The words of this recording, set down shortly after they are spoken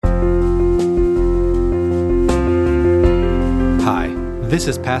This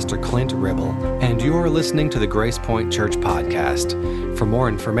is Pastor Clint Ribble, and you're listening to the Grace Point Church Podcast. For more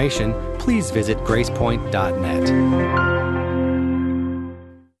information, please visit gracepoint.net.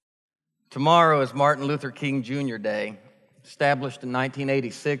 Tomorrow is Martin Luther King Jr. Day. Established in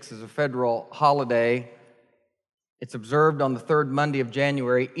 1986 as a federal holiday, it's observed on the third Monday of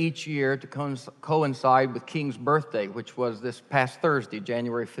January each year to coincide with King's birthday, which was this past Thursday,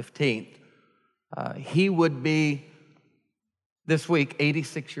 January 15th. He would be, this week,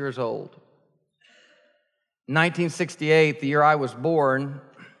 86 years old. In 1968, the year I was born,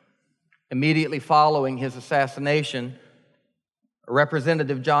 immediately following his assassination,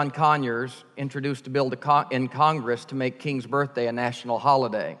 Representative John Conyers introduced a bill in Congress to make King's birthday a national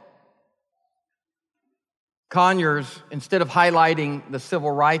holiday. Conyers, instead of highlighting the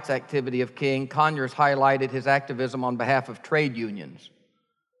civil rights activity of King, Conyers highlighted his activism on behalf of trade unions.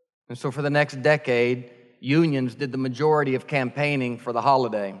 And so for the next decade, unions did the majority of campaigning for the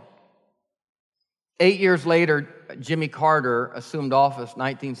holiday. 8 years later, Jimmy Carter assumed office,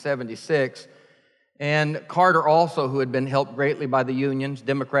 1976, and Carter also, who had been helped greatly by the unions,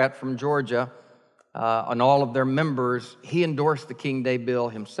 Democrat from Georgia, and all of their members, he endorsed the King Day bill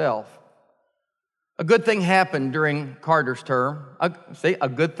himself. A good thing happened during Carter's term. A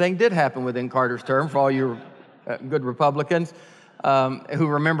good thing did happen within Carter's term for all you good Republicans who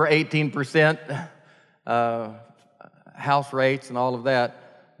remember 18% House rates and all of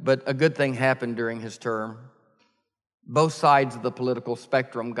that. But a good thing happened during his term. Both sides of the political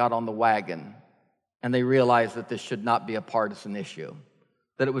spectrum got on the wagon, and they realized that this should not be a partisan issue,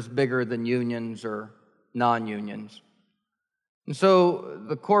 that it was bigger than unions or non-unions. And so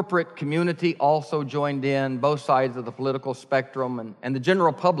the corporate community also joined in, both sides of the political spectrum, and the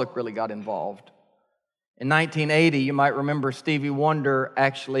general public really got involved. In 1980, you might remember Stevie Wonder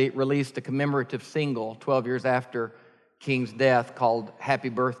actually released a commemorative single 12 years after King's death called Happy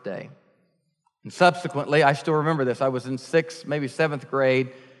Birthday. And subsequently, I still remember this, I was in 6th, maybe 7th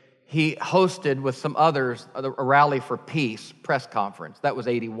grade, he hosted with some others a Rally for Peace press conference. That was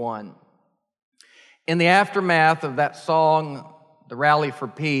 81. In the aftermath of that song, the Rally for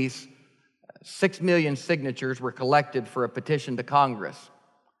Peace, 6 million signatures were collected for a petition to Congress.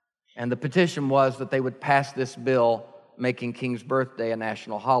 And the petition was that they would pass this bill making King's birthday a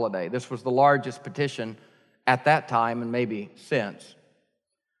national holiday. This was the largest petition at that time and maybe since.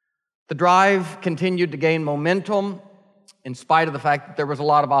 The drive continued to gain momentum in spite of the fact that there was a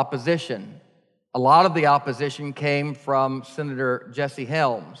lot of opposition. A lot of the opposition came from Senator Jesse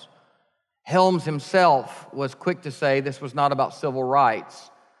Helms. Helms himself was quick to say this was not about civil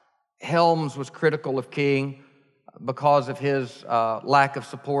rights. Helms was critical of King because of his lack of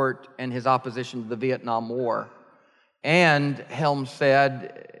support and his opposition to the Vietnam War. And Helms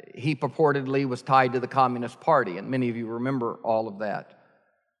said he purportedly was tied to the Communist Party, and many of you remember all of that.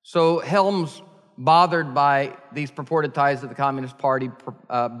 So Helms, bothered by these purported ties to the Communist Party,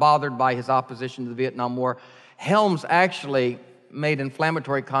 bothered by his opposition to the Vietnam War, Helms actually made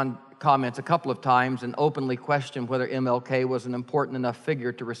inflammatory comments a couple of times and openly questioned whether MLK was an important enough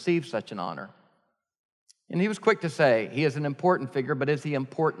figure to receive such an honor. And he was quick to say, he is an important figure, but is he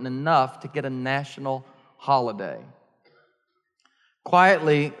important enough to get a national holiday?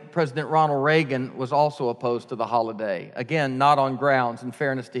 Quietly, President Ronald Reagan was also opposed to the holiday. Again, not on grounds, in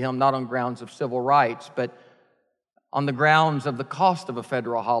fairness to him, not on grounds of civil rights, but on the grounds of the cost of a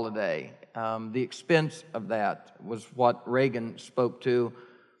federal holiday. The expense of that was what Reagan spoke to.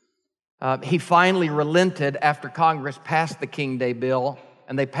 He finally relented after Congress passed the King Day bill,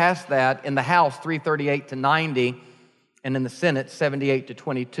 and they passed that in the House 338 to 90, and in the Senate 78 to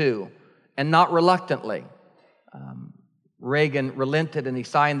 22, and not reluctantly. Reagan relented and he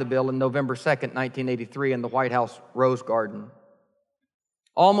signed the bill on November 2nd, 1983 in the White House Rose Garden.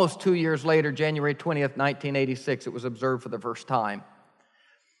 Almost 2 years later, January 20th, 1986, it was observed for the first time.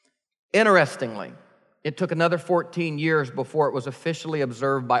 Interestingly, it took another 14 years before it was officially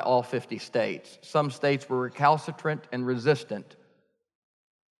observed by all 50 states. Some states were recalcitrant and resistant.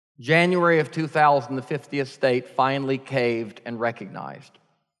 January of 2000, the 50th state finally caved and recognized.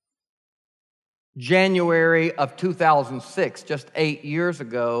 January of 2006, just 8 years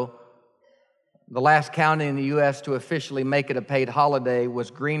ago, the last county in the U.S. to officially make it a paid holiday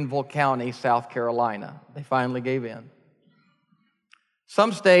was Greenville County, South Carolina. They finally gave in.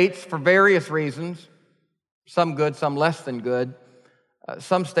 Some states, for various reasons, some good, some less than good,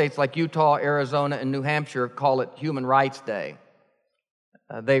 some states like Utah, Arizona, and New Hampshire call it Human Rights Day.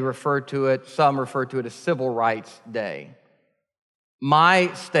 Some refer to it as Civil Rights Day.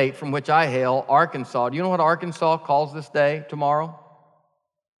 My state from which I hail, Arkansas, do you know what Arkansas calls this day tomorrow?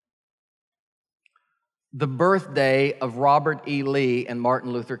 the birthday of Robert E. Lee and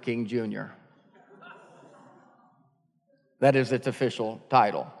Martin Luther King Jr. That is its official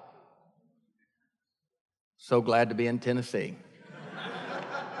title. So glad to be in Tennessee.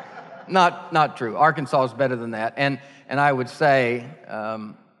 Not true. Arkansas is better than that. And I would say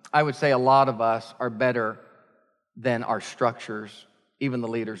a lot of us are better than our structures. Even the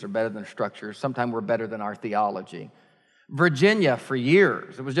leaders are better than structures. Sometimes we're better than our theology. Virginia, for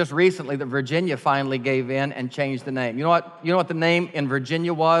years, it was just recently that Virginia finally gave in and changed the name. You know what the name in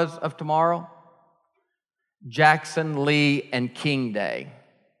Virginia was of tomorrow? Jackson, Lee, and King Day,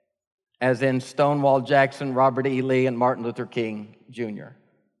 as in Stonewall Jackson, Robert E. Lee, and Martin Luther King Jr.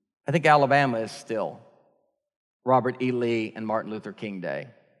 I think Alabama is still Robert E. Lee and Martin Luther King Day.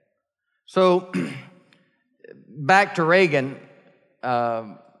 So back to Reagan.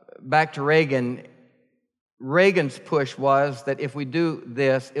 Reagan's push was that if we do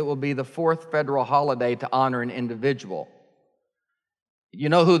this, it will be the fourth federal holiday to honor an individual. You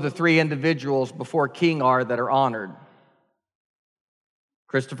know who the three individuals before King are that are honored?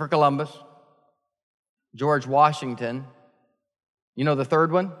 Christopher Columbus, George Washington. You know the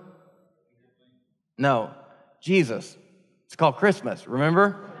third one? No, Jesus. It's called Christmas,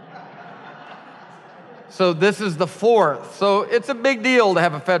 remember? So this is the fourth. So it's a big deal to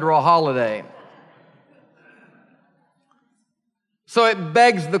have a federal holiday. So it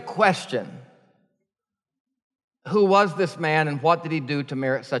begs the question, who was this man and what did he do to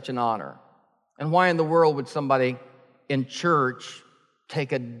merit such an honor? And why in the world would somebody in church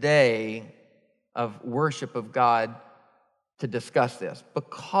take a day of worship of God to discuss this?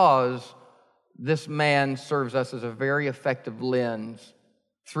 Because this man serves us as a very effective lens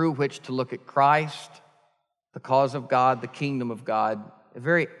through which to look at Christ, the cause of God, the kingdom of God, a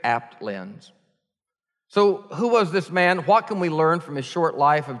very apt lens. So who was this man? What can we learn from his short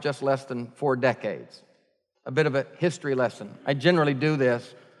life of just less than 4 decades? A bit of a history lesson. I generally do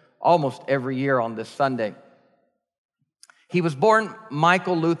this almost every year on this Sunday. He was born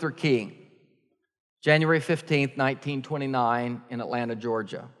Michael Luther King, January 15th, 1929, in Atlanta,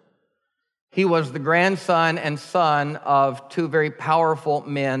 Georgia. He was the grandson and son of 2 very powerful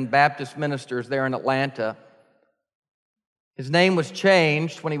men, Baptist ministers there in Atlanta. His name was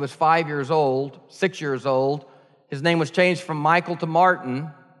changed when he was 6 years old. His name was changed from Michael to Martin,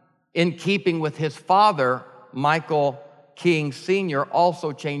 in keeping with his father, Michael King Sr.,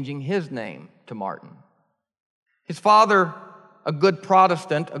 also changing his name to Martin. His father, a good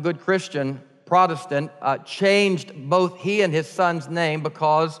Protestant, a good Christian Protestant, changed both he and his son's name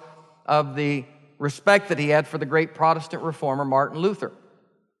because of the respect that he had for the great Protestant reformer, Martin Luther.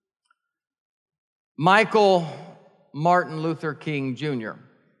 Michael Martin Luther King Jr.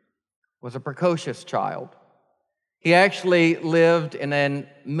 was a precocious child. He actually lived in a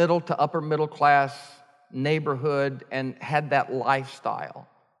middle to upper middle class neighborhood and had that lifestyle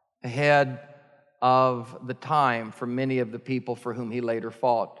ahead of the time for many of the people for whom he later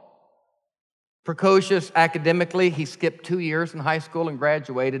fought. Precocious academically, he skipped 2 years in high school and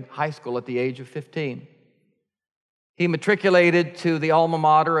graduated high school at the age of 15. He matriculated to the alma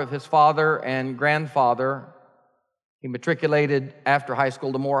mater of his father and grandfather. He matriculated after high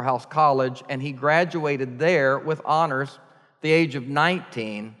school to Morehouse College, and he graduated there with honors at the age of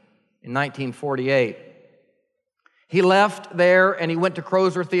 19 in 1948. He left there and he went to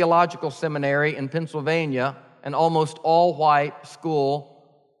Crozer Theological Seminary in Pennsylvania, an almost all-white school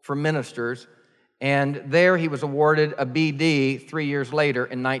for ministers, and there he was awarded a BD 3 years later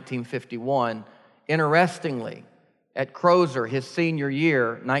in 1951. Interestingly, at Crozer, his senior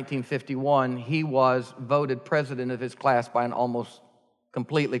year, 1951, he was voted president of his class by an almost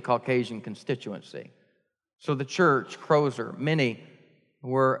completely Caucasian constituency. So the church, Crozer, many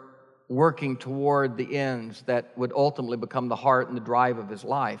were working toward the ends that would ultimately become the heart and the drive of his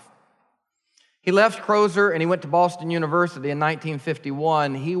life. He left Crozer and he went to Boston University in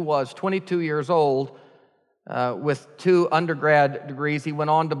 1951. He was 22 years old. With 2 undergrad degrees, he went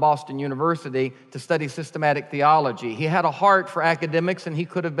on to Boston University to study systematic theology. He had a heart for academics, and he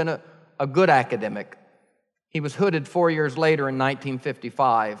could have been a good academic. He was hooded 4 years later in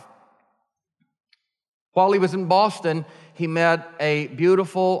 1955. While he was in Boston, he met a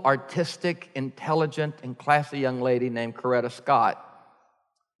beautiful, artistic, intelligent, and classy young lady named Coretta Scott.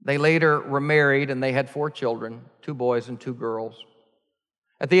 They later remarried, and they had 4 children, 2 boys and 2 girls.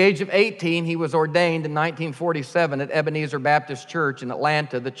 At the age of 18, he was ordained in 1947 at Ebenezer Baptist Church in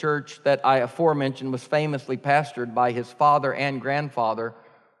Atlanta, the church that I aforementioned was famously pastored by his father and grandfather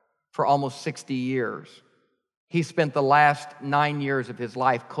for almost 60 years. He spent the last 9 years of his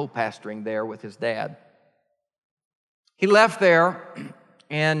life co-pastoring there with his dad. He left there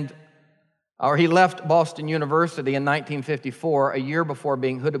and Or he left Boston University in 1954, a year before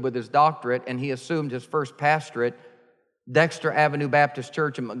being hooded with his doctorate, and he assumed his first pastorate, Dexter Avenue Baptist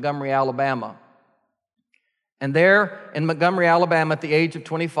Church in Montgomery, Alabama. And there in Montgomery, Alabama, at the age of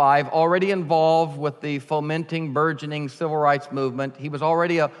 25, already involved with the fomenting, burgeoning civil rights movement, he was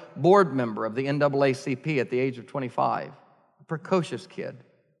already a board member of the NAACP at the age of 25, a precocious kid.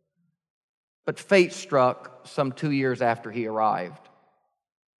 But fate struck some 2 years after he arrived.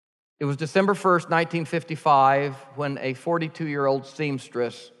 It was December 1st, 1955, when a 42-year-old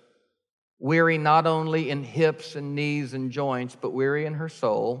seamstress, weary not only in hips and knees and joints, but weary in her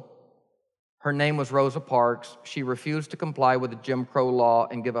soul, her name was Rosa Parks. She refused to comply with the Jim Crow law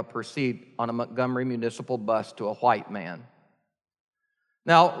and give up her seat on a Montgomery municipal bus to a white man.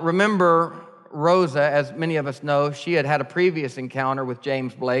 Now, remember, Rosa, as many of us know, she had had a previous encounter with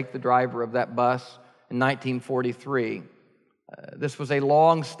James Blake, the driver of that bus, in 1943. This was a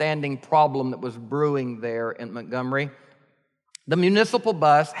long-standing problem that was brewing there in Montgomery. The municipal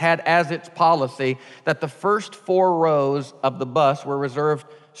bus had as its policy that the first 4 rows of the bus were reserved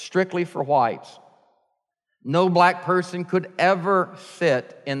strictly for whites. No black person could ever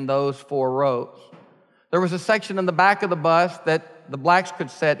sit in those 4 rows. There was a section in the back of the bus that the blacks could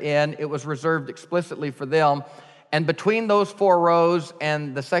sit in. It was reserved explicitly for them. And between those 4 rows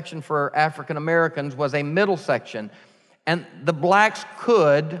and the section for African Americans was a middle section. And the blacks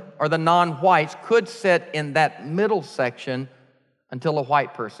could, or the non-whites, could sit in that middle section until a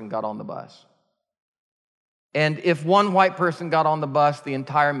white person got on the bus. And if one white person got on the bus, the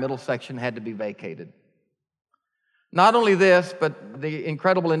entire middle section had to be vacated. Not only this, but the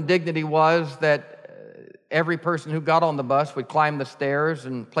incredible indignity was that every person who got on the bus would climb the stairs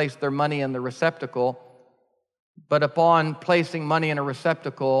and place their money in the receptacle. But upon placing money in a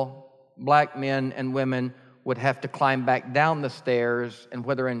receptacle, black men and women would have to climb back down the stairs and,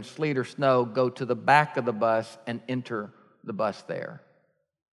 whether in sleet or snow, go to the back of the bus and enter the bus there.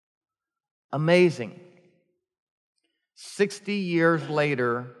 Amazing. 60 years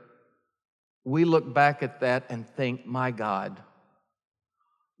later, we look back at that and think, my God,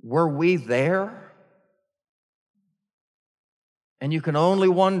 were we there? And you can only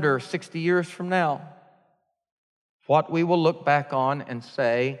wonder 60 years from now what we will look back on and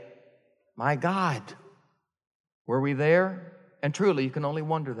say, my God, were we there? And truly, you can only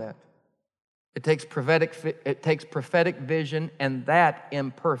wonder that. It takes prophetic vision, and that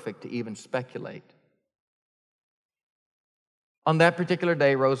imperfect to even speculate. On that particular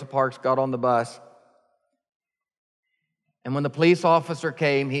day, Rosa Parks got on the bus, and when the police officer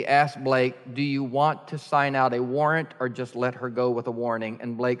came, he asked Blake, do you want to sign out a warrant or just let her go with a warning?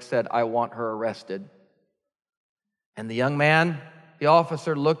 And Blake said, I want her arrested. And the young man, the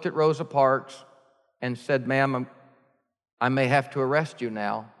officer, looked at Rosa Parks and said, ma'am, I may have to arrest you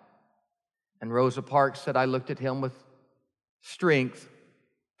now. And Rosa Parks said, I looked at him with strength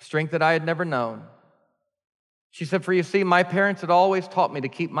that I had never known. She said, for you see, my parents had always taught me to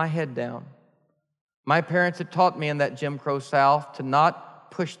keep my head down. My parents had taught me in that Jim Crow South to not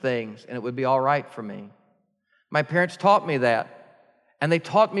push things and it would be all right for me. My parents taught me that. And they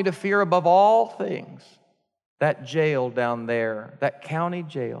taught me to fear above all things that jail down there, that county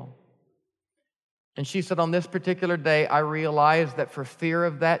jail. And she said, on this particular day, I realized that for fear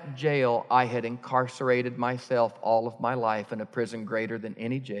of that jail, I had incarcerated myself all of my life in a prison greater than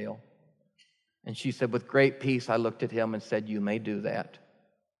any jail. And she said, with great peace, I looked at him and said, you may do that.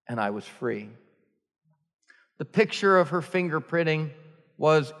 And I was free. The picture of her fingerprinting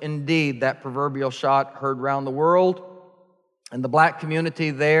was indeed that proverbial shot heard round the world. And the black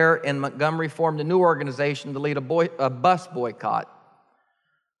community there in Montgomery formed a new organization to lead a bus boycott.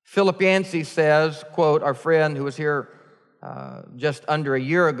 Philip Yancey says, quote, our friend who was here just under a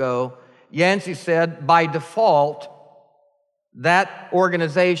year ago, Yancey said, by default, that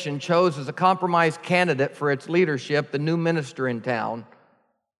organization chose as a compromise candidate for its leadership the new minister in town,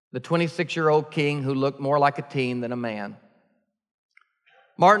 the 26-year-old king who looked more like a teen than a man.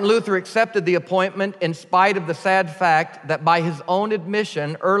 Martin Luther accepted the appointment in spite of the sad fact that by his own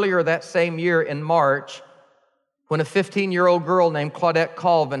admission earlier that same year in March, when a 15-year-old girl named Claudette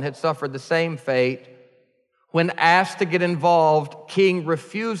Colvin had suffered the same fate, when asked to get involved, King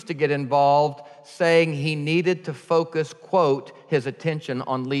refused to get involved, saying he needed to focus, quote, his attention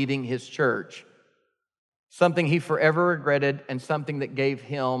on leading his church. Something he forever regretted and something that gave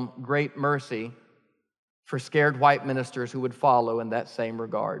him great mercy for scared white ministers who would follow in that same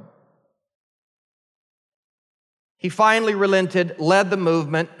regard. He finally relented, led the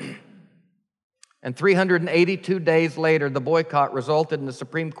movement, and 382 days later, the boycott resulted in a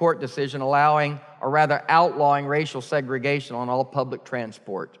Supreme Court decision allowing, or rather outlawing, racial segregation on all public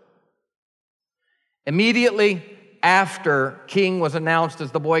transport. Immediately after King was announced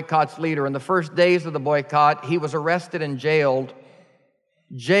as the boycott's leader, in the first days of the boycott, he was arrested and jailed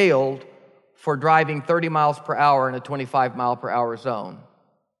for driving 30 miles per hour in a 25 mile per hour zone,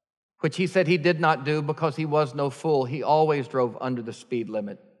 which he said he did not do because he was no fool. He always drove under the speed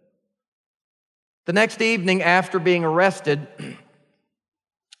limit. The next evening, after being arrested,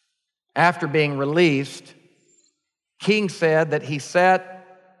 after being released, King said that he sat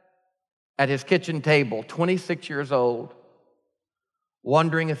at his kitchen table, 26 years old,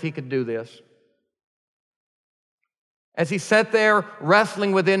 wondering if he could do this. As he sat there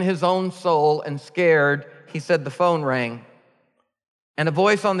wrestling within his own soul and scared, he said the phone rang, and a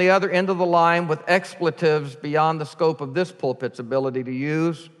voice on the other end of the line with expletives beyond the scope of this pulpit's ability to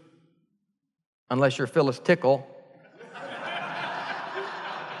use, unless you're Phyllis Tickle,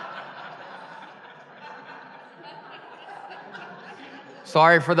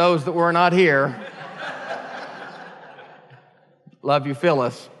 sorry for those that were not here. Love you,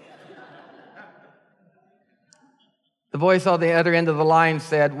 Phyllis. The voice on the other end of the line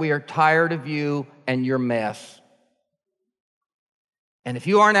said, "We are tired of you and your mess. And if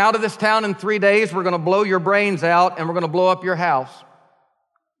you aren't out of this town in 3 days, we're going to blow your brains out and we're going to blow up your house."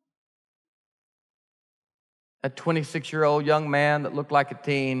 A 26-year-old young man that looked like a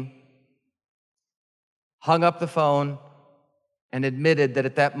teen hung up the phone and admitted that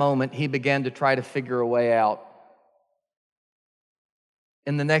at that moment he began to try to figure a way out.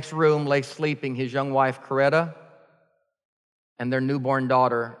 In the next room lay sleeping his young wife, Coretta, and their newborn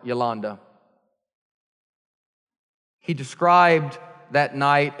daughter, Yolanda. He described that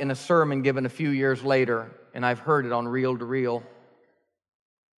night in a sermon given a few years later, and I've heard it on Reel to Reel.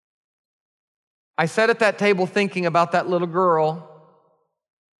 I sat at that table thinking about that little girl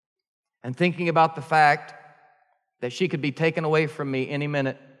and thinking about the fact that she could be taken away from me any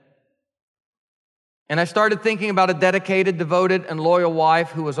minute. And I started thinking about a dedicated, devoted, and loyal wife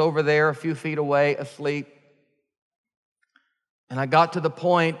who was over there a few feet away, asleep. And I got to the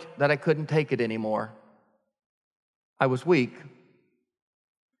point that I couldn't take it anymore. I was weak.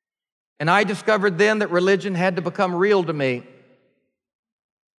 And I discovered then that religion had to become real to me.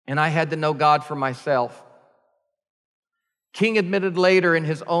 And I had to know God for myself. King admitted later in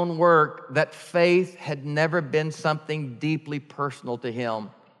his own work that faith had never been something deeply personal to him.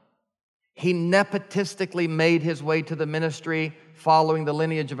 He nepotistically made his way to the ministry, following the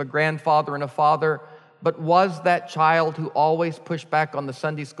lineage of a grandfather and a father, but was that child who always pushed back on the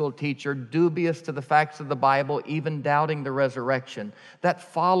Sunday school teacher, dubious to the facts of the Bible, even doubting the resurrection. That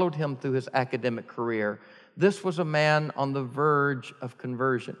followed him through his academic career. This was a man on the verge of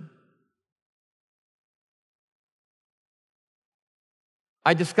conversion.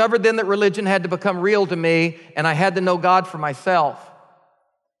 I discovered then that religion had to become real to me, and I had to know God for myself.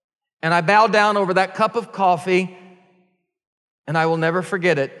 And I bowed down over that cup of coffee, and I will never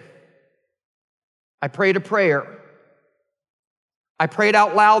forget it. I prayed a prayer. I prayed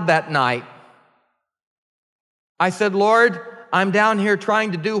out loud that night. I said, "Lord, I'm down here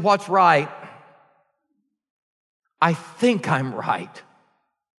trying to do what's right. I think I'm right.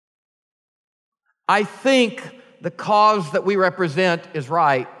 I think the cause that we represent is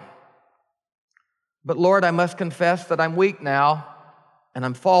right. But Lord, I must confess that I'm weak now, and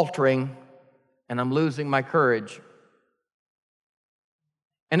I'm faltering, and I'm losing my courage."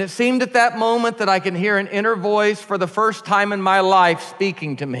 And it seemed at that moment that I can hear an inner voice for the first time in my life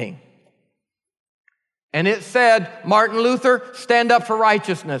speaking to me. And it said, "Martin Luther, stand up for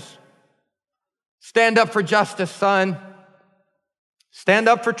righteousness. Stand up for justice, son. Stand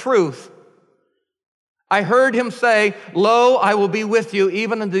up for truth." I heard him say, "Lo, I will be with you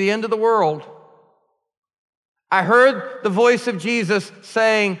even unto the end of the world." I heard the voice of Jesus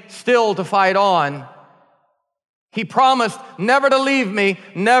saying, "Still to fight on." He promised never to leave me,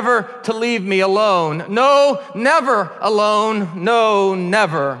 never to leave me alone. No, never alone. No,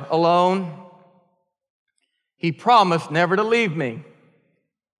 never alone. He promised never to leave me,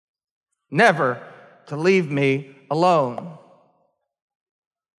 never to leave me alone.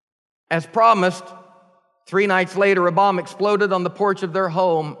 As promised, 3 nights later, a bomb exploded on the porch of their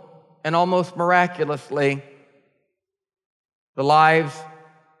home, and almost miraculously, the lives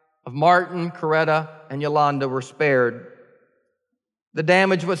of Martin, Coretta, and Yolanda were spared. The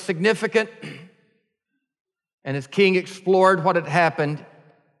damage was significant, and as King explored what had happened,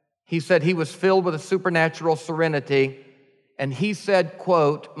 he said he was filled with a supernatural serenity, and he said,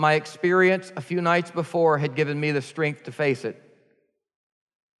 quote, "My experience a few nights before had given me the strength to face it."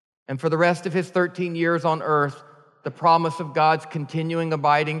 And for the rest of his 13 years on earth, the promise of God's continuing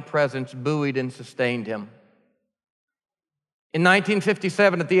abiding presence buoyed and sustained him. In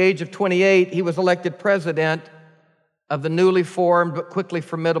 1957, at the age of 28, he was elected president of the newly formed but quickly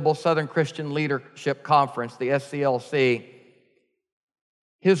formidable Southern Christian Leadership Conference, the SCLC.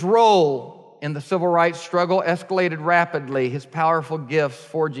 His role in the civil rights struggle escalated rapidly, his powerful gifts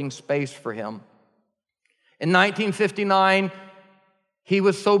forging space for him. In 1959, he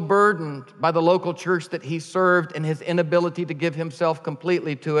was so burdened by the local church that he served and his inability to give himself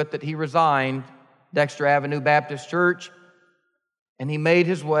completely to it that he resigned Dexter Avenue Baptist Church, and he made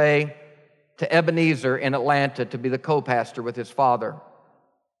his way to Ebenezer in Atlanta to be the co-pastor with his father.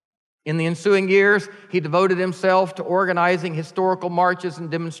 In the ensuing years, he devoted himself to organizing historical marches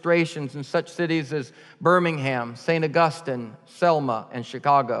and demonstrations in such cities as Birmingham, St. Augustine, Selma, and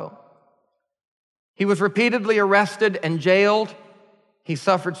Chicago. He was repeatedly arrested and jailed. He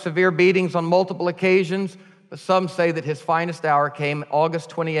suffered severe beatings on multiple occasions, but some say that his finest hour came August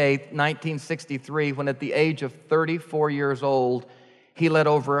 28, 1963, when at the age of 34 years old, he led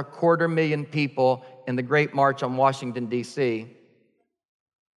over 250,000 people in the Great March on Washington, D.C.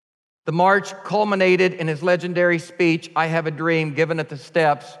 The march culminated in his legendary speech, "I Have a Dream," given at the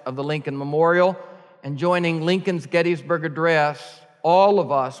steps of the Lincoln Memorial, and joining Lincoln's Gettysburg Address, all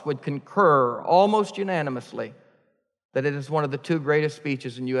of us would concur almost unanimously that it is one of the two greatest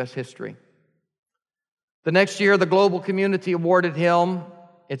speeches in U.S. history. The next year, the global community awarded him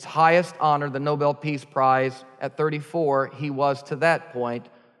its highest honor, the Nobel Peace Prize. At 34, he was, to that point,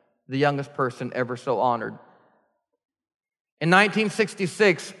 the youngest person ever so honored. In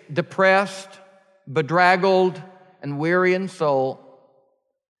 1966, depressed, bedraggled, and weary in soul,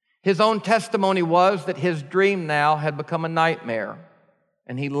 his own testimony was that his dream now had become a nightmare,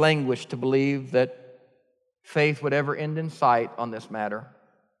 and he languished to believe that faith would ever end in sight on this matter.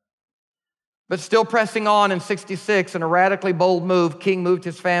 But still pressing on, in 66, in a radically bold move, King moved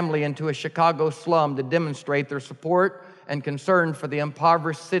his family into a Chicago slum to demonstrate their support and concern for the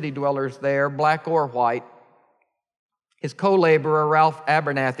impoverished city dwellers there, black or white. His co-laborer, Ralph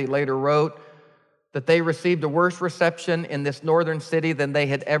Abernathy, later wrote that they received a worse reception in this northern city than they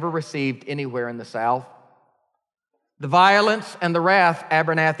had ever received anywhere in the South. The violence and the wrath,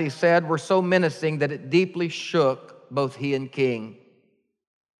 Abernathy said, were so menacing that it deeply shook both he and King.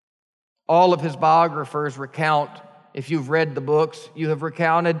 All of his biographers recount, if you've read the books, you have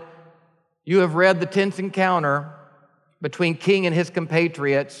read the tense encounter between King and his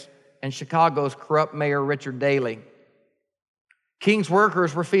compatriots and Chicago's corrupt mayor, Richard Daley. King's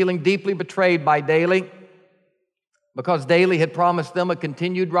workers were feeling deeply betrayed by Daley because Daley had promised them a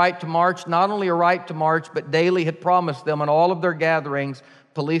continued right to march, not only a right to march, but Daley had promised them in all of their gatherings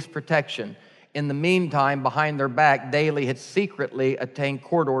police protection. In the meantime, behind their back, Daley had secretly obtained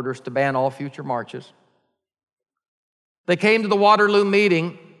court orders to ban all future marches. They came to the Waterloo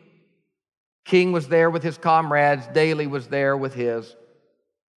meeting. King was there with his comrades. Daley was there with his.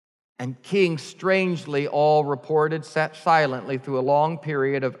 And King, strangely, all reported, sat silently through a long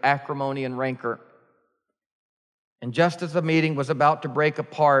period of acrimony and rancor. And just as the meeting was about to break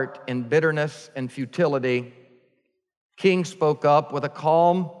apart in bitterness and futility, King spoke up with a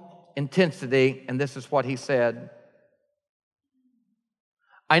calm intensity, and this is what he said.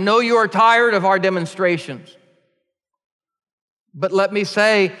 "I know you are tired of our demonstrations, but let me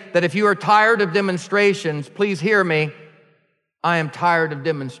say that if you are tired of demonstrations, please hear me, I am tired of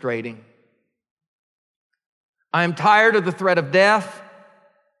demonstrating. I am tired of the threat of death.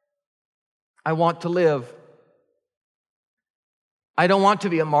 I want to live. I don't want to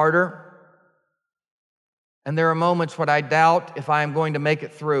be a martyr. And there are moments when I doubt if I am going to make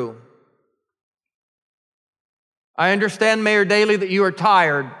it through. I understand, Mayor Daley, that you are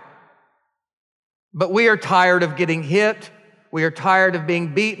tired, but we are tired of getting hit. We are tired of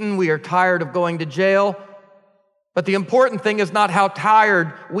being beaten. We are tired of going to jail. But the important thing is not how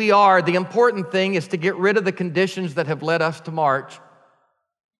tired we are. The important thing is to get rid of the conditions that have led us to march."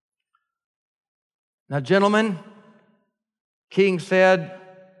 Now, gentlemen, King said,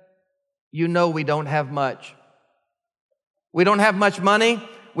 "You know we don't have much. We don't have much money,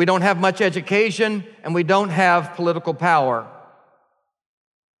 we don't have much education, and we don't have political power."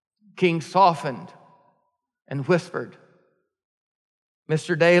 King softened and whispered,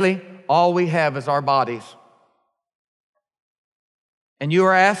 "Mr. Daley, all we have is our bodies. And you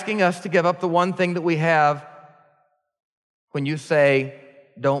are asking us to give up the one thing that we have when you say,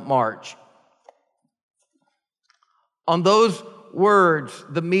 don't march." On those words,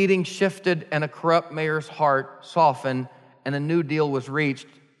 the meeting shifted and a corrupt mayor's heart softened, and a new deal was reached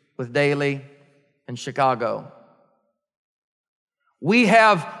with Daley and Chicago. "We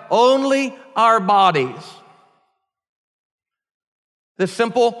have only our bodies. This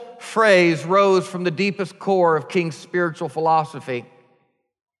simple phrase rose from the deepest core of King's spiritual philosophy.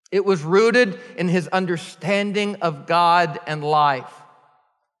 It was rooted in his understanding of God and life.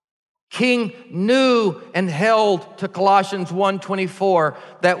 King knew and held to Colossians 1:24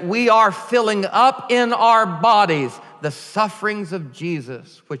 that we are filling up in our bodies the sufferings of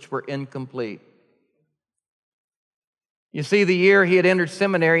Jesus, which were incomplete. You see, the year he had entered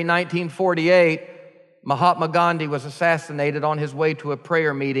seminary, 1948, Mahatma Gandhi was assassinated on his way to a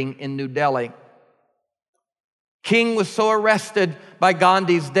prayer meeting in New Delhi. King was so arrested by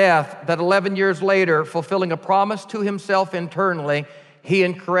Gandhi's death that 11 years later, fulfilling a promise to himself internally, he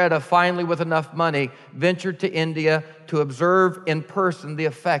and Coretta, finally with enough money, ventured to India to observe in person the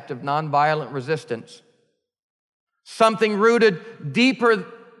effect of nonviolent resistance. Something rooted deeper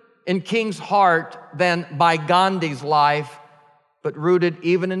in King's heart than by Gandhi's life, but rooted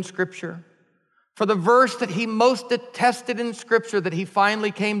even in Scripture. For the verse that he most detested in Scripture that he finally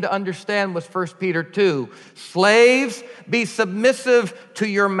came to understand was 1 Peter 2. Slaves, be submissive to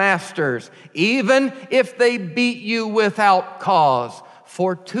your masters, even if they beat you without cause.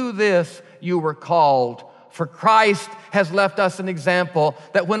 For to this you were called. For Christ has left us an example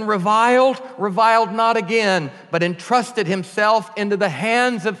that when reviled not again, but entrusted himself into the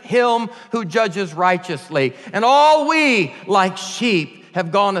hands of him who judges righteously. And all we, like sheep,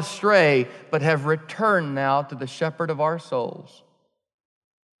 have gone astray, but have returned now to the shepherd of our souls.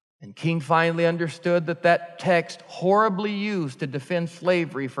 And King finally understood that text, horribly used to defend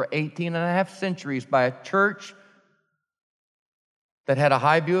slavery for 18 and a half centuries by a church that had a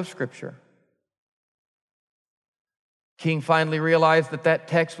high view of Scripture. King finally realized that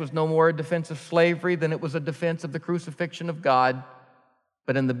text was no more a defense of slavery than it was a defense of the crucifixion of God,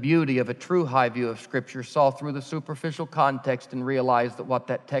 but in the beauty of a true high view of Scripture, saw through the superficial context and realized that what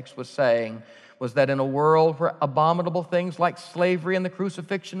that text was saying was that in a world where abominable things like slavery and the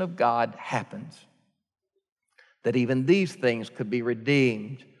crucifixion of God happens, that even these things could be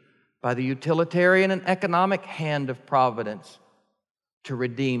redeemed by the utilitarian and economic hand of providence to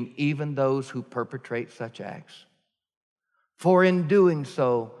redeem even those who perpetrate such acts. For in doing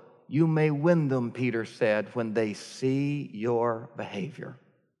so, you may win them, Peter said, when they see your behavior.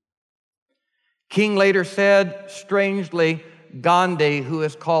 King later said, strangely, Gandhi, who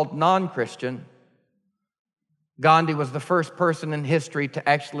is called non-Christian, Gandhi was the first person in history to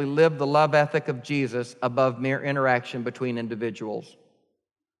actually live the love ethic of Jesus above mere interaction between individuals.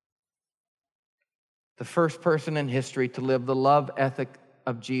 The first person in history to live the love ethic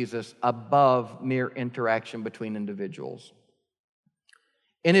of Jesus above mere interaction between individuals.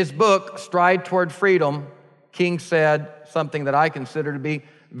 In his book, Stride Toward Freedom, King said something that I consider to be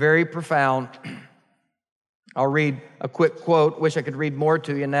very profound. I'll read a quick quote. Wish I could read more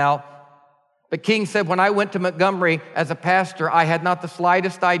to you now. But King said, when I went to Montgomery as a pastor, I had not the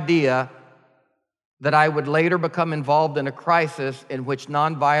slightest idea that I would later become involved in a crisis in which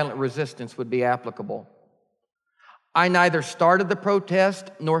nonviolent resistance would be applicable. I neither started the protest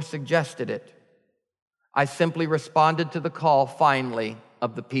nor suggested it. I simply responded to the call, finally,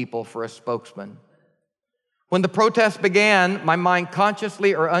 of the people for a spokesman. When the protest began, my mind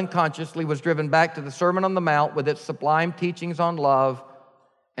consciously or unconsciously was driven back to the Sermon on the Mount with its sublime teachings on love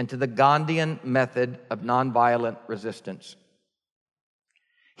and to the Gandhian method of nonviolent resistance.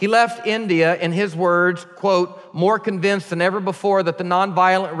 He left India, in his words, quote, more convinced than ever before that the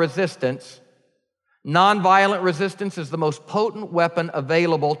nonviolent resistance is the most potent weapon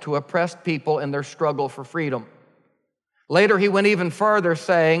available to oppressed people in their struggle for freedom. Later, he went even further,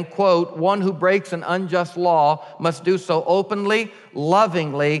 saying, quote, one who breaks an unjust law must do so openly,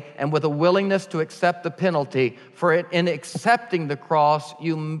 lovingly, and with a willingness to accept the penalty. For in accepting the cross,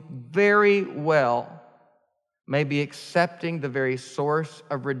 you very well may be accepting the very source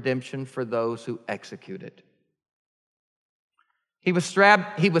of redemption for those who execute it. He was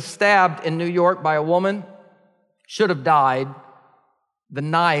stabbed in New York by a woman, should have died. The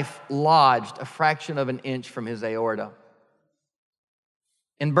knife lodged a fraction of an inch from his aorta.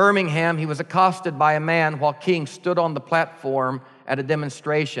 In Birmingham, he was accosted by a man while King stood on the platform at a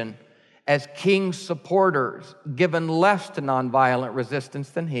demonstration. As King's supporters, given less to nonviolent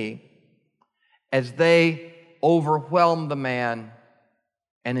resistance than he, as they overwhelmed the man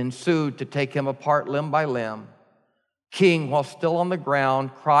and ensued to take him apart limb by limb, King, while still on the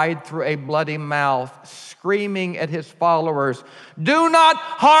ground, cried through a bloody mouth, screaming at his followers, "Do not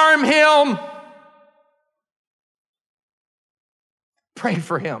harm him! Pray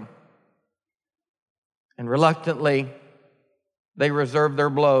for him." And reluctantly, they reserved their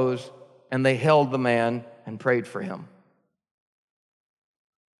blows and they held the man and prayed for him.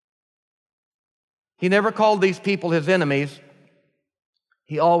 He never called these people his enemies.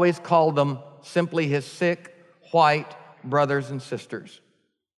 He always called them simply his sick, white brothers and sisters.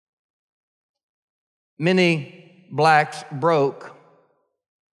 Many blacks broke.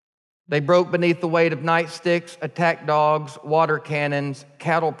 They broke beneath the weight of nightsticks, attack dogs, water cannons,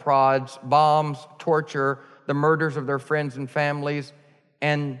 cattle prods, bombs, torture, the murders of their friends and families,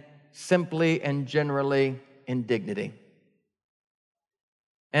 and simply and generally indignity.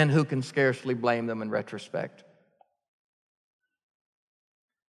 And who can scarcely blame them in retrospect?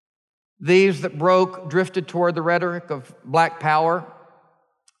 These that broke drifted toward the rhetoric of black power,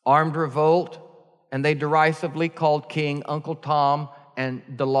 armed revolt, and they derisively called King Uncle Tom and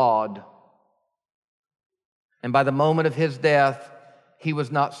the Lord. And by the moment of his death, he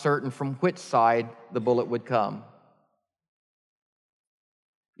was not certain from which side the bullet would come.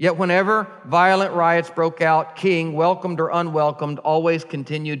 Yet whenever violent riots broke out, King, welcomed or unwelcomed, always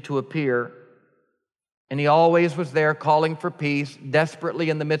continued to appear. And he always was there calling for peace, desperately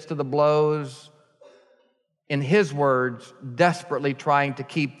in the midst of the blows. In his words, desperately trying to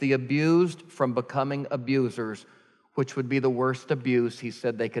keep the abused from becoming abusers, which would be the worst abuse, he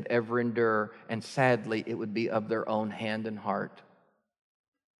said, they could ever endure. And sadly, it would be of their own hand and heart.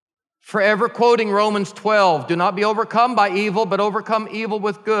 Forever quoting Romans 12, do not be overcome by evil, but overcome evil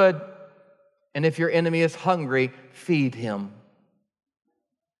with good. And if your enemy is hungry, feed him.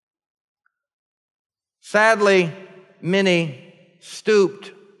 Sadly, many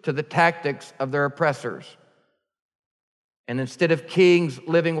stooped to the tactics of their oppressors. And instead of King's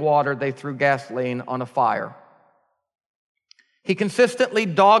living water, they threw gasoline on a fire. He consistently,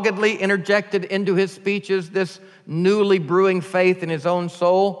 doggedly interjected into his speeches this newly brewing faith in his own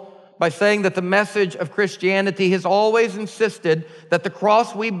soul by saying that the message of Christianity has always insisted that the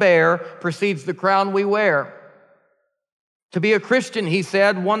cross we bear precedes the crown we wear. To be a Christian, he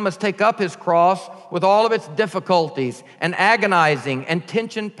said, one must take up his cross with all of its difficulties and agonizing and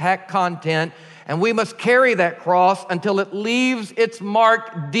tension-packed content, and we must carry that cross until it leaves its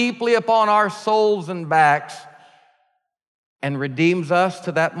mark deeply upon our souls and backs and redeems us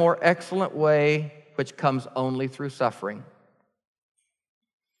to that more excellent way which comes only through suffering.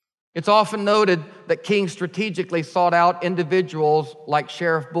 It's often noted that King strategically sought out individuals like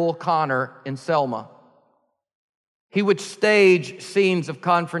Sheriff Bull Connor in Selma. He would stage scenes of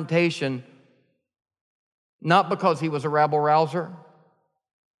confrontation, not because he was a rabble-rouser,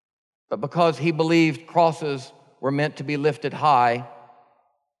 but because he believed crosses were meant to be lifted high,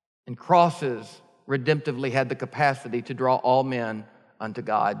 and crosses redemptively had the capacity to draw all men unto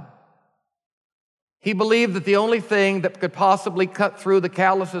God. He believed that the only thing that could possibly cut through the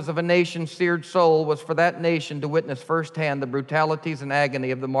calluses of a nation's seared soul was for that nation to witness firsthand the brutalities and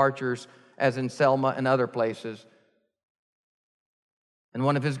agony of the marchers, as in Selma and other places. And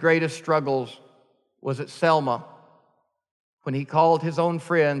one of his greatest struggles was at Selma, when he called his own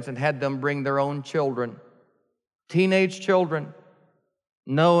friends and had them bring their own children, teenage children,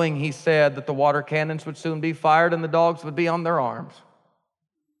 knowing, he said, that the water cannons would soon be fired and the dogs would be on their arms.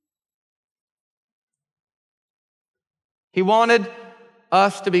 He wanted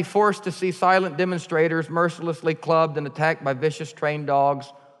us to be forced to see silent demonstrators mercilessly clubbed and attacked by vicious trained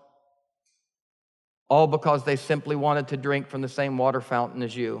dogs, all because they simply wanted to drink from the same water fountain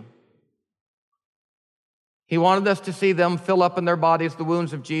as you. He wanted us to see them fill up in their bodies the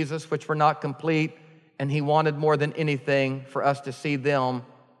wounds of Jesus, which were not complete, and he wanted more than anything for us to see them,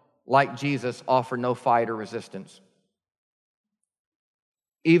 like Jesus, offer no fight or resistance.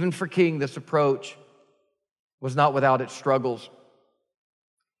 Even for King, this approach was not without its struggles.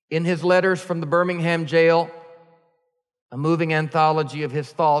 In his letters from the Birmingham jail, a moving anthology of his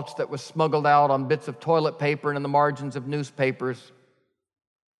thoughts that was smuggled out on bits of toilet paper and in the margins of newspapers,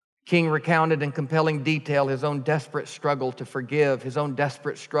 King recounted in compelling detail his own desperate struggle to forgive, his own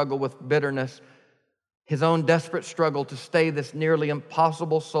desperate struggle with bitterness, his own desperate struggle to stay this nearly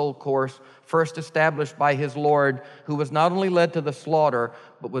impossible soul course first established by his Lord, who was not only led to the slaughter,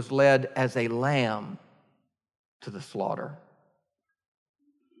 but was led as a lamb to the slaughter.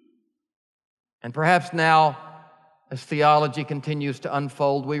 And perhaps now, as theology continues to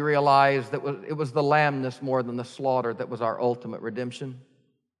unfold, we realize that it was the lambness more than the slaughter that was our ultimate redemption.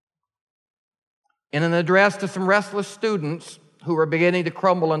 In an address to some restless students who were beginning to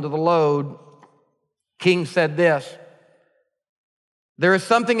crumble under the load, King said this: "There is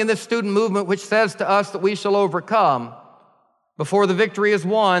something in this student movement which says to us that we shall overcome. Before the victory is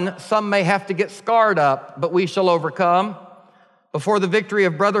won, some may have to get scarred up, but we shall overcome. Before the victory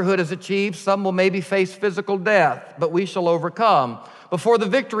of brotherhood is achieved, some will maybe face physical death, but we shall overcome. Before the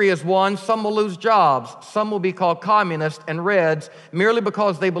victory is won, some will lose jobs. Some will be called communists and Reds merely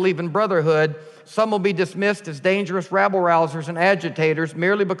because they believe in brotherhood. Some will be dismissed as dangerous rabble-rousers and agitators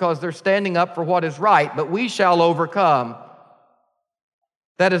merely because they're standing up for what is right, but we shall overcome.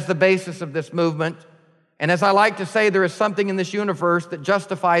 That is the basis of this movement. And as I like to say, there is something in this universe that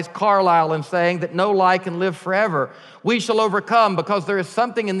justifies Carlyle in saying that no lie can live forever. We shall overcome because there is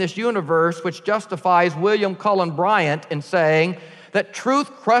something in this universe which justifies William Cullen Bryant in saying that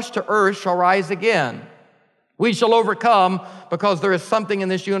truth crushed to earth shall rise again. We shall overcome because there is something in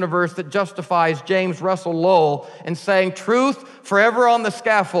this universe that justifies James Russell Lowell in saying truth forever on the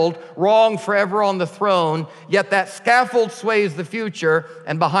scaffold, wrong forever on the throne, yet that scaffold sways the future,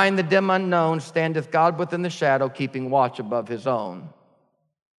 and behind the dim unknown standeth God within the shadow, keeping watch above his own.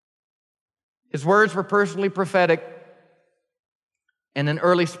 His words were personally prophetic. And in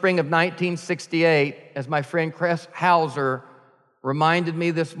early spring of 1968, as my friend Chris Hauser reminded me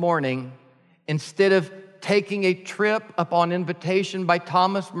this morning, instead of taking a trip upon invitation by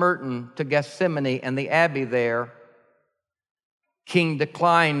Thomas Merton to Gethsemane and the Abbey there, King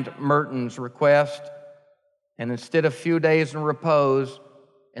declined Merton's request, and instead of a few days in repose,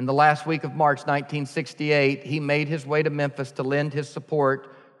 in the last week of March 1968, he made his way to Memphis to lend his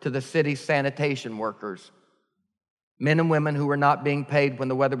support to the city's sanitation workers, men and women who were not being paid when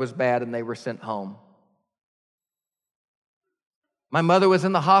the weather was bad and they were sent home. My mother was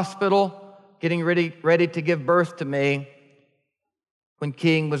in the hospital getting ready to give birth to me when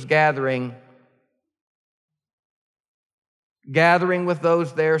King was gathering with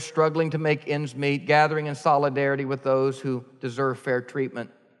those there struggling to make ends meet, gathering in solidarity with those who deserve fair treatment.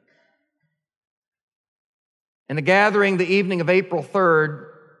 In a gathering the evening of April 3rd,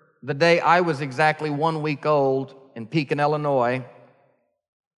 the day I was exactly 1 week old in Pekin, Illinois,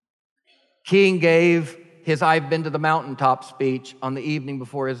 King gave his I've Been to the Mountaintop speech on the evening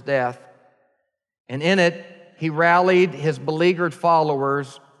before his death. And in it, he rallied his beleaguered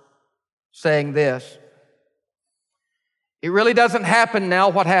followers saying this: "It really doesn't happen now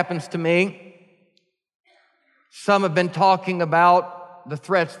what happens to me. Some have been talking about the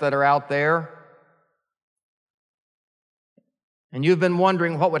threats that are out there. And you've been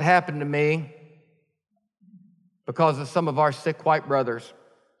wondering what would happen to me because of some of our sick white brothers.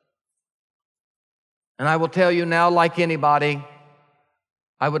 And I will tell you now, like anybody,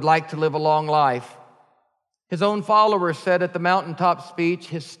 I would like to live a long life." His own followers said at the mountaintop speech,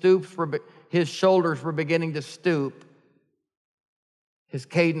 his shoulders were beginning to stoop. His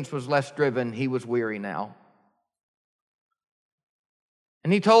cadence was less driven. He was weary now.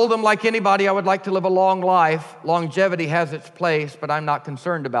 And he told them, like anybody, I would like to live a long life. Longevity has its place, but I'm not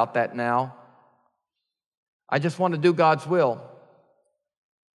concerned about that now. I just want to do God's will.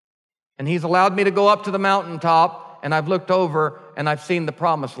 And he's allowed me to go up to the mountaintop, and I've looked over and I've seen the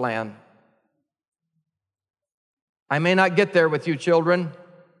promised land. I may not get there with you, children,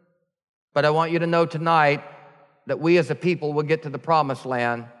 but I want you to know tonight that we as a people will get to the promised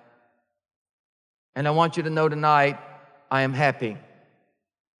land. And I want you to know tonight, I am happy.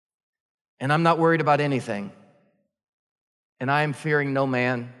 And I'm not worried about anything. And I am fearing no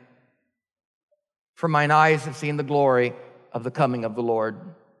man. For mine eyes have seen the glory of the coming of the Lord.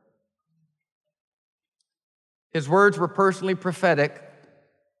 His words were personally prophetic.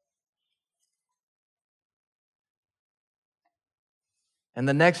 And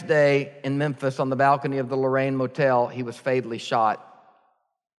the next day in Memphis, on the balcony of the Lorraine Motel, he was fatally shot.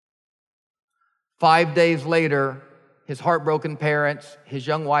 5 days later, his heartbroken parents, his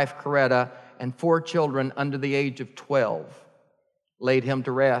young wife Coretta, and 4 children under the age of 12 laid him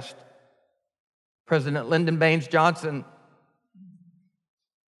to rest. President Lyndon Baines Johnson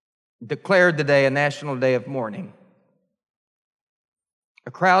declared the day a national day of mourning.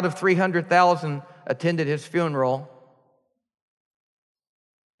 A crowd of 300,000 attended his funeral.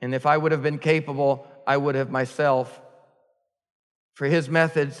 And if I would have been capable, I would have myself. For his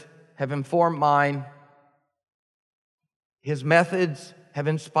methods have informed mine. His methods have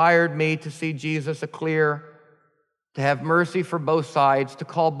inspired me to see Jesus clear, to have mercy for both sides, to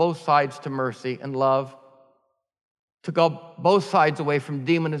call both sides to mercy and love, to go both sides away from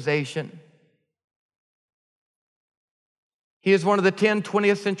demonization. He is one of the 10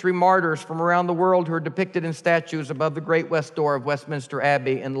 20th century martyrs from around the world who are depicted in statues above the great west door of Westminster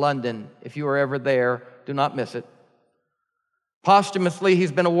Abbey in London. If you are ever there, do not miss it. Posthumously,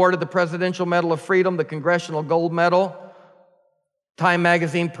 he's been awarded the Presidential Medal of Freedom, the Congressional Gold Medal. Time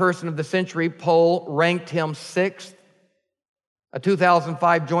Magazine Person of the Century poll ranked him 6th A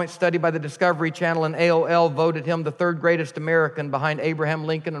 2005 joint study by the Discovery Channel and AOL voted him the third greatest American behind Abraham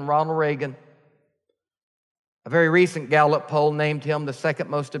Lincoln and Ronald Reagan. A very recent Gallup poll named him the second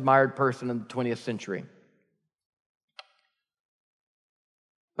most admired person in the 20th century.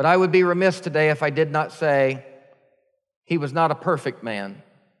 But I would be remiss today if I did not say he was not a perfect man.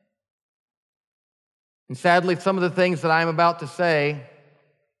 And sadly, some of the things that I'm about to say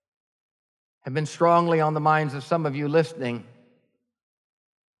have been strongly on the minds of some of you listening.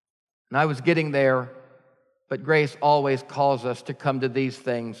 And I was getting there, but grace always calls us to come to these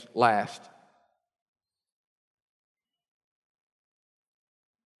things last.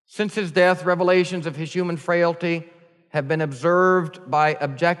 Since his death, revelations of his human frailty have been observed by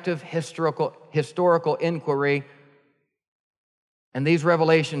objective historical inquiry, and these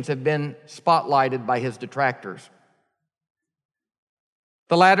revelations have been spotlighted by his detractors.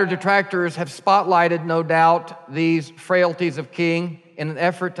 The latter detractors have spotlighted, no doubt, these frailties of King in an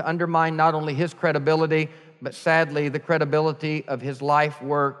effort to undermine not only his credibility, but sadly, the credibility of his life,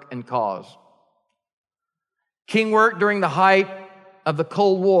 work, and cause. King worked during the height of the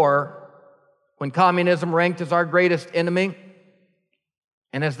Cold War, when communism ranked as our greatest enemy,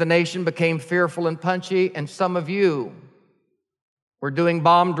 and as the nation became fearful and punchy, and some of you were doing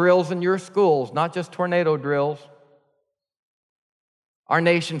bomb drills in your schools, not just tornado drills. Our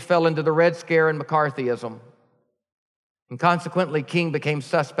nation fell into the Red Scare and McCarthyism, and consequently, King became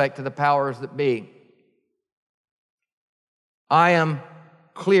suspect to the powers that be. I am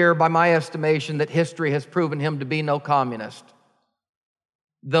clear by my estimation that history has proven him to be no communist,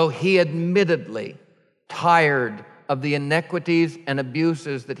 though he admittedly tired of the inequities and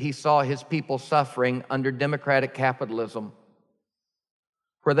abuses that he saw his people suffering under democratic capitalism,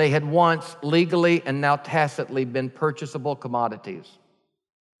 where they had once legally and now tacitly been purchasable commodities.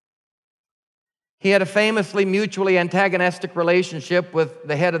 He had a famously mutually antagonistic relationship with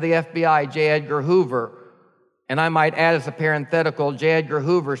the head of the FBI, J. Edgar Hoover. And I might add as a parenthetical, J. Edgar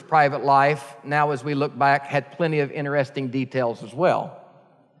Hoover's private life, now as we look back, had plenty of interesting details as well.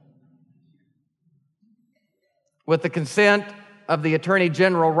 With the consent of the Attorney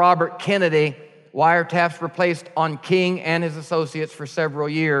General Robert Kennedy, wiretaps were placed on King and his associates for several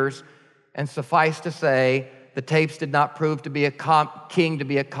years, and suffice to say, the tapes did not prove to be King to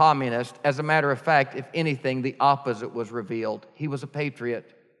be a communist. As a matter of fact, if anything, the opposite was revealed. He was a patriot.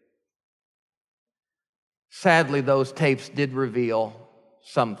 Sadly, those tapes did reveal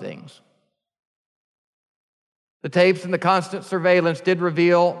some things. The tapes and the constant surveillance did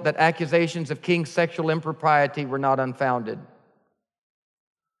reveal that accusations of King's sexual impropriety were not unfounded.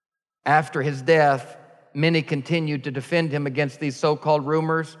 After his death, many continued to defend him against these so-called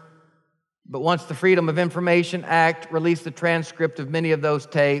rumors, but once the Freedom of Information Act released the transcript of many of those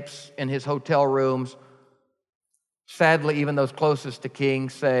tapes in his hotel rooms, sadly, even those closest to King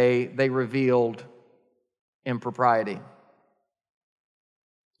say they revealed impropriety.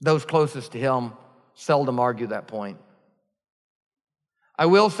 Those closest to him seldom argue that point. I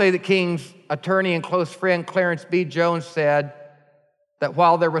will say that King's attorney and close friend Clarence B. Jones said that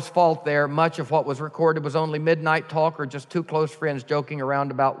while there was fault there, much of what was recorded was only midnight talk or just two close friends joking around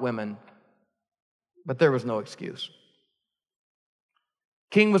about women. But there was no excuse.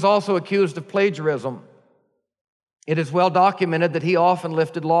 King was also accused of plagiarism. It is well documented that he often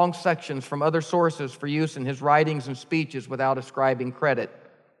lifted long sections from other sources for use in his writings and speeches without ascribing credit.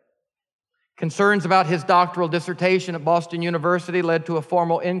 Concerns about his doctoral dissertation at Boston University led to a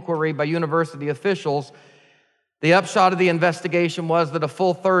formal inquiry by university officials. The upshot of the investigation was that a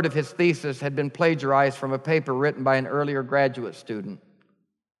full third of his thesis had been plagiarized from a paper written by an earlier graduate student.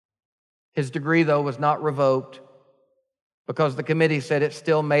 His degree, though, was not revoked because the committee said it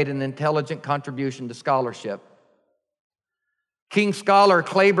still made an intelligent contribution to scholarship. King scholar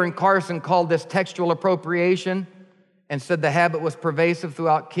Claiborne Carson called this textual appropriation and said the habit was pervasive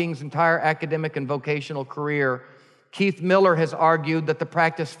throughout King's entire academic and vocational career. Keith Miller has argued that the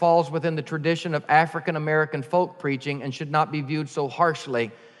practice falls within the tradition of African American folk preaching and should not be viewed so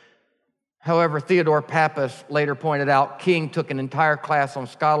harshly. However, Theodore Pappas later pointed out King took an entire class on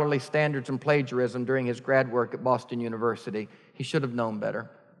scholarly standards and plagiarism during his grad work at Boston University. He should have known better.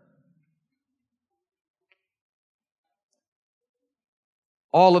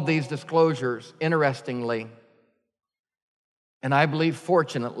 All of these disclosures, interestingly, and I believe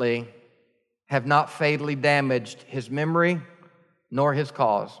fortunately, have not fatally damaged his memory nor his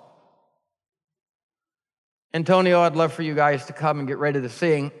cause. Antonio, I'd love for you guys to come and get ready to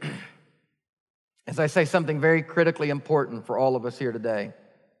sing as I say something very critically important for all of us here today.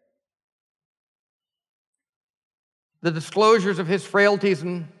 The disclosures of his frailties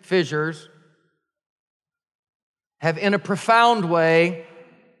and fissures have in a profound way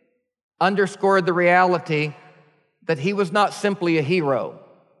underscored the reality that he was not simply a hero.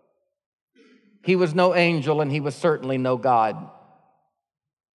 He was no angel, and he was certainly no God.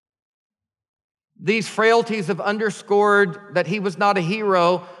 These frailties have underscored that he was not a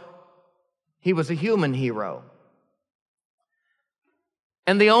hero, he was a human hero.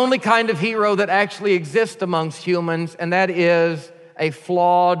 And the only kind of hero that actually exists amongst humans, and that is a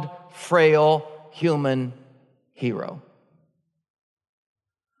flawed, frail human hero.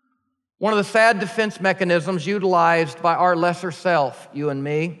 One of the sad defense mechanisms utilized by our lesser self, you and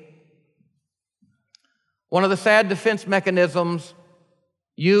me, one of the sad defense mechanisms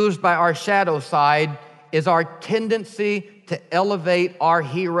used by our shadow side is our tendency to elevate our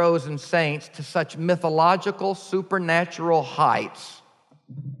heroes and saints to such mythological, supernatural heights.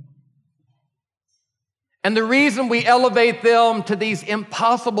 And the reason we elevate them to these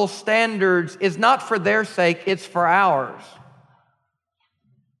impossible standards is not for their sake, it's for ours.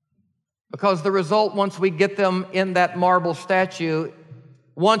 Because the result, once we get them in that marble statue,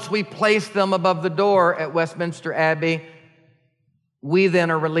 once we place them above the door at Westminster Abbey, we then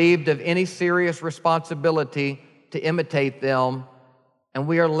are relieved of any serious responsibility to imitate them, and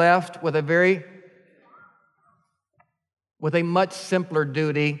we are left with a much simpler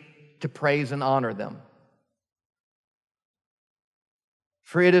duty to praise and honor them.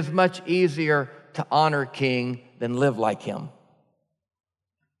 For it is much easier to honor King than live like him.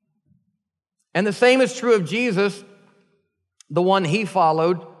 And the same is true of Jesus, the one he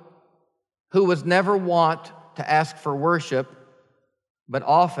followed, who was never wont to ask for worship, but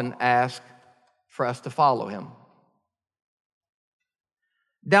often asked for us to follow him.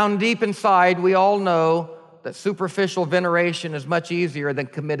 Down deep inside, we all know that superficial veneration is much easier than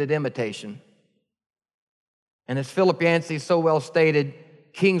committed imitation. And as Philip Yancey so well stated,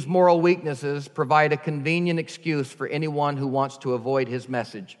 King's moral weaknesses provide a convenient excuse for anyone who wants to avoid his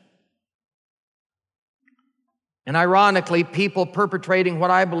message. And ironically, people perpetrating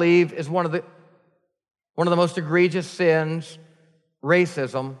what I believe is one of the most egregious sins,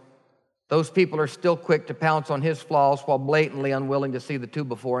 racism, those people are still quick to pounce on his flaws while blatantly unwilling to see the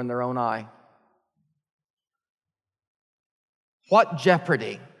two-by-four in their own eye. What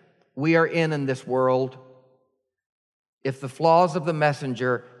jeopardy we are in this world if the flaws of the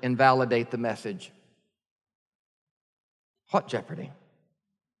messenger invalidate the message. What jeopardy?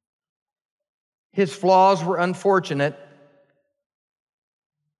 His flaws were unfortunate,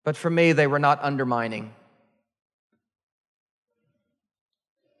 but for me, they were not undermining.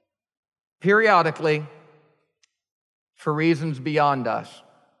 Periodically, for reasons beyond us,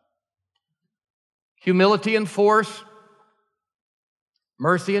 humility and force,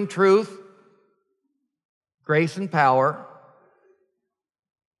 mercy and truth, grace and power.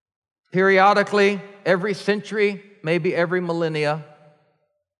 Periodically, every century, maybe every millennia,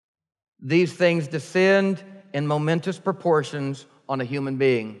 these things descend in momentous proportions on a human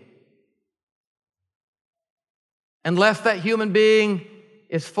being. Unless that human being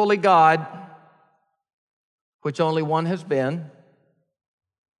is fully God, which only one has been,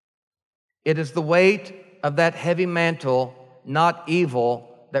 it is the weight of that heavy mantle, not evil,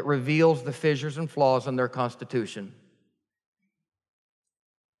 that reveals the fissures and flaws in their constitution.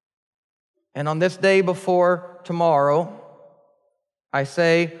 And on this day before tomorrow, I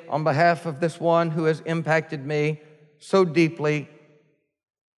say, on behalf of this one who has impacted me so deeply,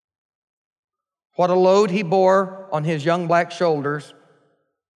 what a load he bore on his young black shoulders.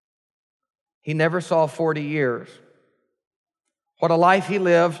 He never saw 40 years. What a life he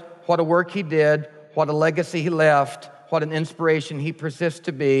lived, what a work he did, what a legacy he left, what an inspiration he persists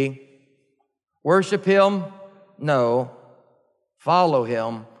to be. Worship him? No. Follow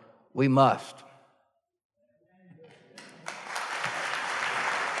him? We must.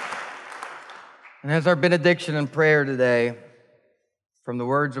 And as our benediction and prayer today, from the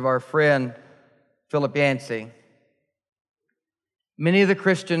words of our friend Philip Yancey, many of the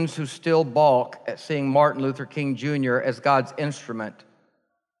Christians who still balk at seeing Martin Luther King Jr. as God's instrument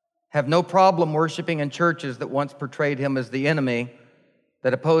have no problem worshiping in churches that once portrayed him as the enemy,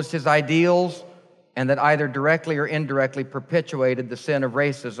 that opposed his ideals, and that either directly or indirectly perpetuated the sin of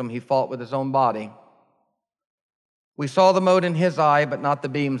racism he fought with his own body. We saw the mote in his eye, but not the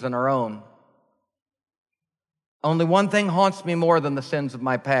beams in our own. Only one thing haunts me more than the sins of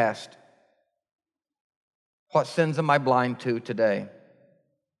my past. What sins am I blind to today?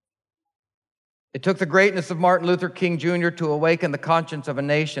 It took the greatness of Martin Luther King Jr. to awaken the conscience of a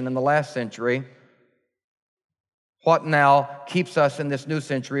nation in the last century. What now keeps us in this new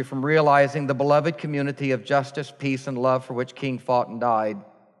century from realizing the beloved community of justice, peace, and love for which King fought and died?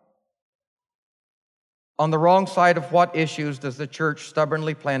 On the wrong side of what issues does the church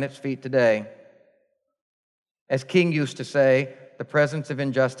stubbornly plant its feet today? As King used to say, the presence of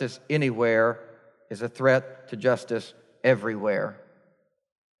injustice anywhere is a threat to justice everywhere.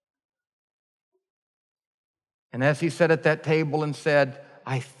 And as he sat at that table and said,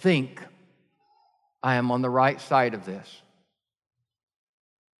 I think I am on the right side of this.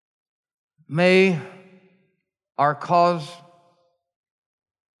 May our cause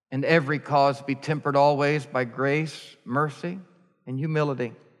and every cause be tempered always by grace, mercy, and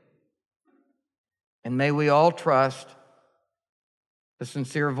humility. And may we all trust the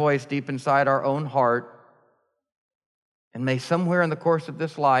sincere voice deep inside our own heart. And may somewhere in the course of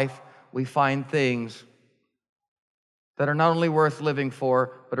this life we find things that are not only worth living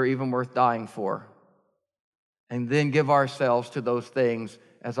for, but are even worth dying for. And then give ourselves to those things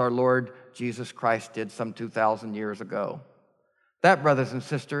as our Lord Jesus Christ did some 2,000 years ago. That, brothers and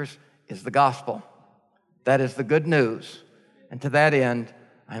sisters, is the gospel. That is the good news. And to that end,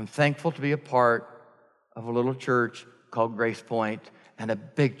 I am thankful to be a part of a little church called Grace Point and a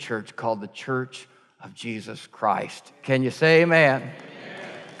big church called the Church of Jesus Christ. Can you say amen? Amen.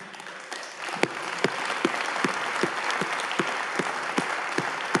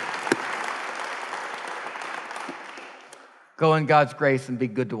 Go in God's grace and be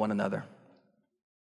good to one another.